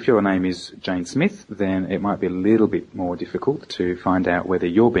 If your name is Jane Smith, then it might be a little bit more difficult to find out whether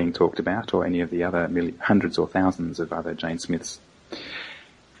you're being talked about or any of the other hundreds or thousands of other Jane Smiths.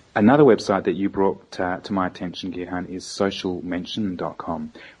 Another website that you brought to my attention, Gihan, is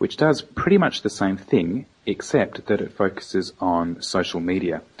socialmention.com, which does pretty much the same thing, except that it focuses on social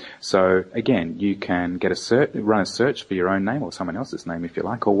media. So again, you can run a search for your own name or someone else's name if you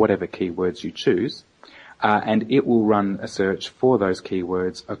like, or whatever keywords you choose, and it will run a search for those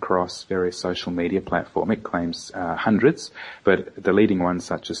keywords across various social media platforms. It claims hundreds, but the leading ones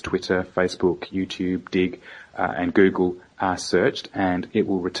such as Twitter, Facebook, YouTube, Dig, and Google are searched, and it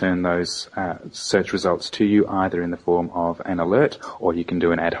will return those search results to you either in the form of an alert, or you can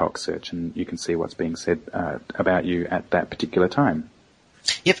do an ad hoc search and you can see what's being said about you at that particular time.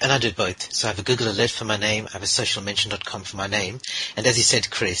 Yep, and I do both. So I have a Google Alert for my name, I have a socialmention.com for my name, and as you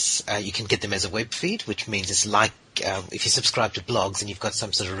said, Chris, you can get them as a web feed, which means it's like if you subscribe to blogs and you've got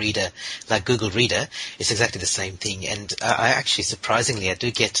some sort of reader like Google Reader, it's exactly the same thing. And I actually, surprisingly,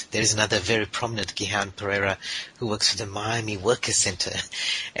 there is another very prominent Gihan Pereira who works for the Miami Workers Center,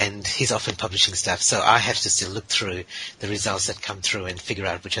 and he's often publishing stuff. So I have to still look through the results that come through and figure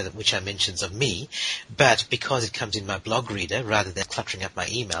out which are mentions of me. But because it comes in my blog reader rather than cluttering up my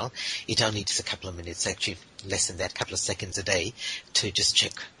email, it only takes a couple of minutes, actually less than that, a couple of seconds a day, to just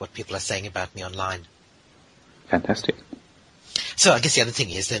check what people are saying about me online. Fantastic. So I guess the other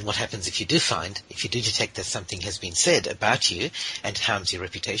thing is then what happens if you do detect that something has been said about you and harms your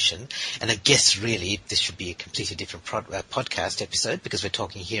reputation. And I guess really this should be a completely different podcast episode, because we're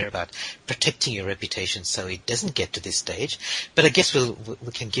talking here about protecting your reputation so it doesn't get to this stage. But I guess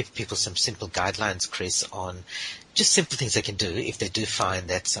we can give people some simple guidelines, Chris, on just simple things they can do if they do find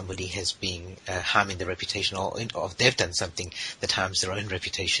that somebody has been harming their reputation, or if they've done something that harms their own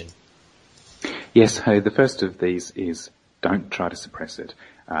reputation. Yes, the first of these is don't try to suppress it,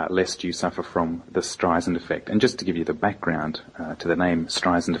 lest you suffer from the Streisand effect. And just to give you the background to the name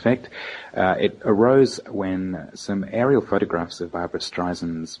Streisand effect, it arose when some aerial photographs of Barbra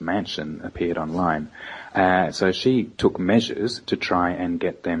Streisand's mansion appeared online. So she took measures to try and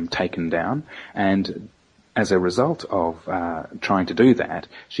get them taken down, and as a result of trying to do that,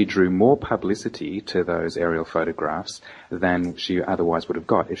 she drew more publicity to those aerial photographs than she otherwise would have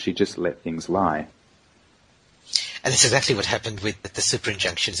got if she just let things lie. And that's exactly what happened with the super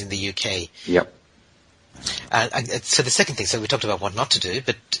injunctions in the UK. Yep. So the second thing, so we talked about what not to do,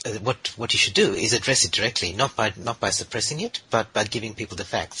 but what you should do is address it directly, not by suppressing it, but by giving people the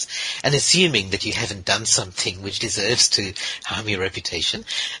facts, and assuming that you haven't done something which deserves to harm your reputation.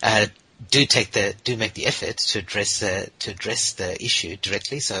 do make the effort to address the issue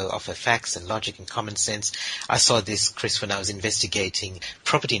directly. So offer facts and logic and common sense. I saw this, Chris, when I was investigating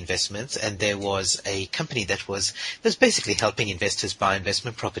property investments, and there was a company that was basically helping investors buy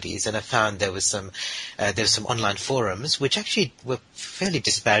investment properties, and I found there was some online forums which actually were fairly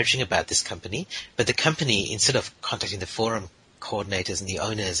disparaging about this company. But the company, instead of contacting the forum coordinators and the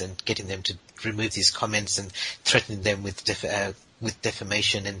owners and getting them to remove these comments and threatening them with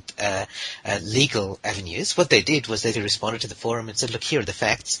defamation and legal avenues, what they did was they responded to the forum and said, look, here are the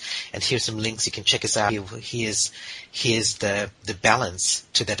facts, and here's some links, you can check us out. Here's the balance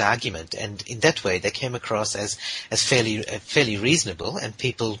to that argument. And in that way, they came across as fairly reasonable, and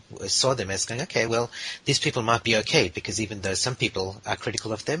people saw them as going, okay, well, these people might be okay, because even though some people are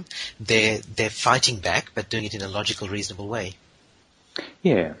critical of them, they're fighting back, but doing it in a logical, reasonable way.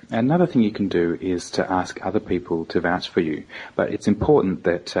 Yeah, another thing you can do is to ask other people to vouch for you, but it's important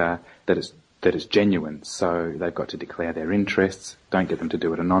that it's genuine. So they've got to declare their interests. Don't get them to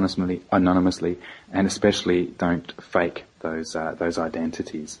do it anonymously, and especially don't fake those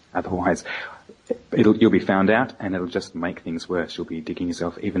identities. Otherwise, you'll be found out, and it'll just make things worse. You'll be digging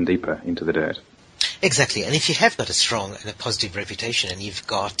yourself even deeper into the dirt. Exactly, and if you have got a strong and a positive reputation, and you've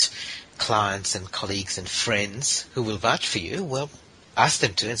got clients and colleagues and friends who will vouch for you, well, ask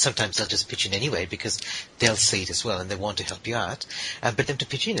them to, and sometimes they'll just pitch in anyway because they'll see it as well and they want to help you out. But them to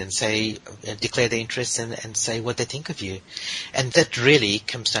pitch in and say, declare their interests and say what they think of you. And that really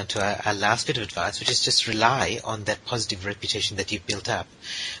comes down to our last bit of advice, which is just rely on that positive reputation that you've built up,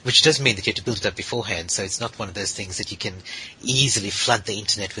 which does mean that you have to build it up beforehand. So it's not one of those things that you can easily flood the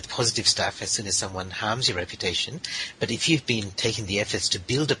internet with positive stuff as soon as someone harms your reputation. But if you've been taking the efforts to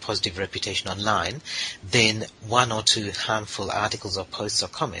build a positive reputation online, then one or two harmful articles or posts or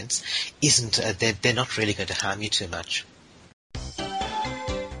comments they're not really going to harm you too much.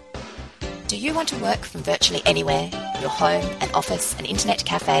 Do you want to work from virtually anywhere? Your home, an office, an internet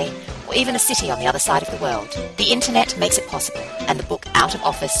cafe, or even a city on the other side of the world? The internet makes it possible, and the book Out of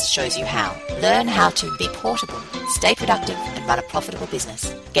Office shows you how. Learn how to be portable, stay productive, and run a profitable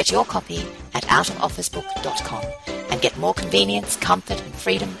business. Get your copy at outofofficebook.com and get more convenience, comfort, and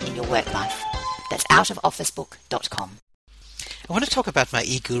freedom in your work life. That's outofofficebook.com. I want to talk about my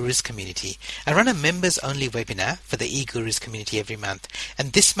eGurus community. I run a members-only webinar for the eGurus community every month,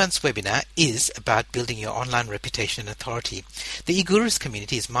 and this month's webinar is about building your online reputation and authority. The eGurus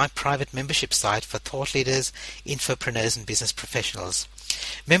community is my private membership site for thought leaders, infopreneurs, and business professionals.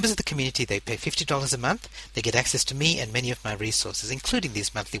 Members of the community, they pay $50 a month. They get access to me and many of my resources, including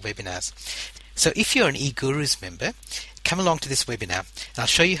these monthly webinars. So if you're an eGurus member, come along to this webinar, and I'll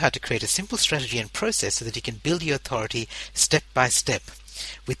show you how to create a simple strategy and process so that you can build your authority step by step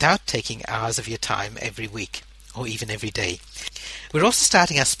without taking hours of your time every week or even every day. We're also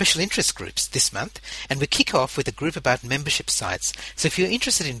starting our special interest groups this month, and we kick off with a group about membership sites. So if you're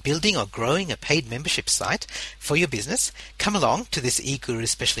interested in building or growing a paid membership site for your business, come along to this eGurus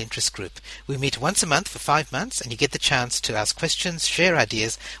special interest group. We meet once a month for 5 months, and you get the chance to ask questions, share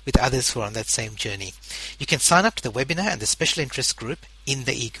ideas with others who are on that same journey. You can sign up to the webinar and the special interest group in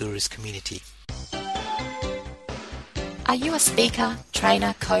the eGurus community. Are you a speaker,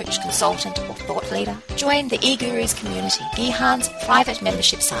 trainer, coach, consultant, or thought leader? Join the eGurus community, Gihan's private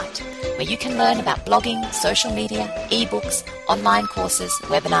membership site, where you can learn about blogging, social media, ebooks, online courses,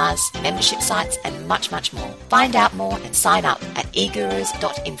 webinars, membership sites, and much, much more. Find out more and sign up at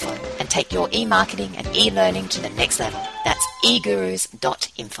egurus.info and take your e-marketing and e-learning to the next level. That's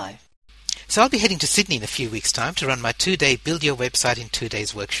egurus.info. So I'll be heading to Sydney in a few weeks' time to run my 2-day Build Your Website in 2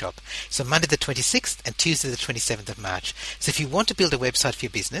 Days workshop. So Monday the 26th and Tuesday the 27th of March. So if you want to build a website for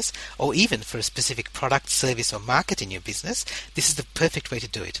your business, or even for a specific product, service, or market in your business, this is the perfect way to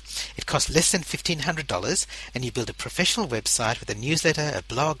do it. It costs less than $1,500, and you build a professional website with a newsletter, a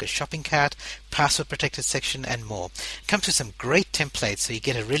blog, a shopping cart, password-protected section, and more. It comes with some great templates, so you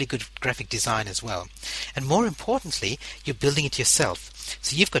get a really good graphic design as well. And more importantly, you're building it yourself.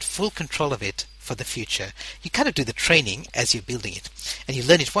 So you've got full control of it for the future. You kind of do the training as you're building it. And you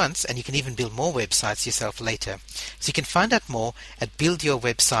learn it once, and you can even build more websites yourself later. So you can find out more at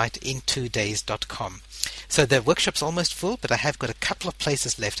buildyourwebsiteintodays.com. So the workshop's almost full, but I have got a couple of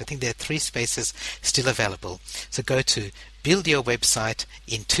places left. I think there are 3 spaces still available. So go to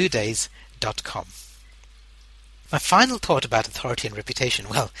buildyourwebsiteintodays.com. My final thought about authority and reputation,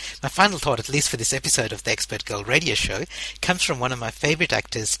 well, my final thought, at least for this episode of the Expert Gold Radio Show, comes from one of my favorite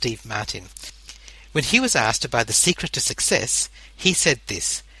actors, Steve Martin. When he was asked about the secret to success, he said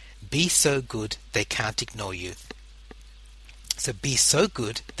this: be so good they can't ignore you. So be so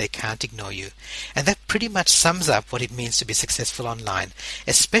good they can't ignore you. And that pretty much sums up what it means to be successful online,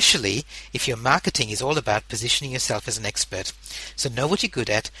 especially if your marketing is all about positioning yourself as an expert. So know what you're good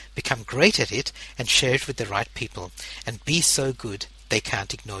at, become great at it, and share it with the right people. And be so good they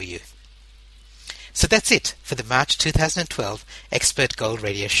can't ignore you. So that's it for the March 2012 Expert Gold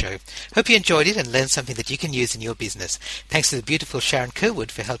Radio Show. Hope you enjoyed it and learned something that you can use in your business. Thanks to the beautiful Sharon Kerwood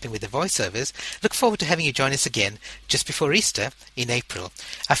for helping with the voiceovers. Look forward to having you join us again just before Easter in April.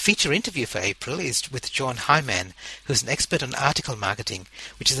 Our feature interview for April is with John Hyman, who's an expert on article marketing,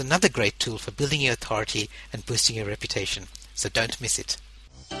 which is another great tool for building your authority and boosting your reputation. So don't miss it.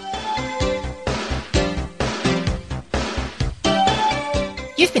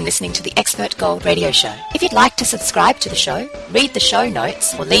 You've been listening to the Expert Gold Radio Show. If you'd like to subscribe to the show, read the show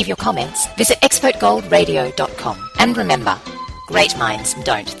notes, or leave your comments, visit expertgoldradio.com. And remember, great minds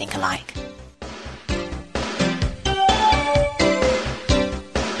don't think alike.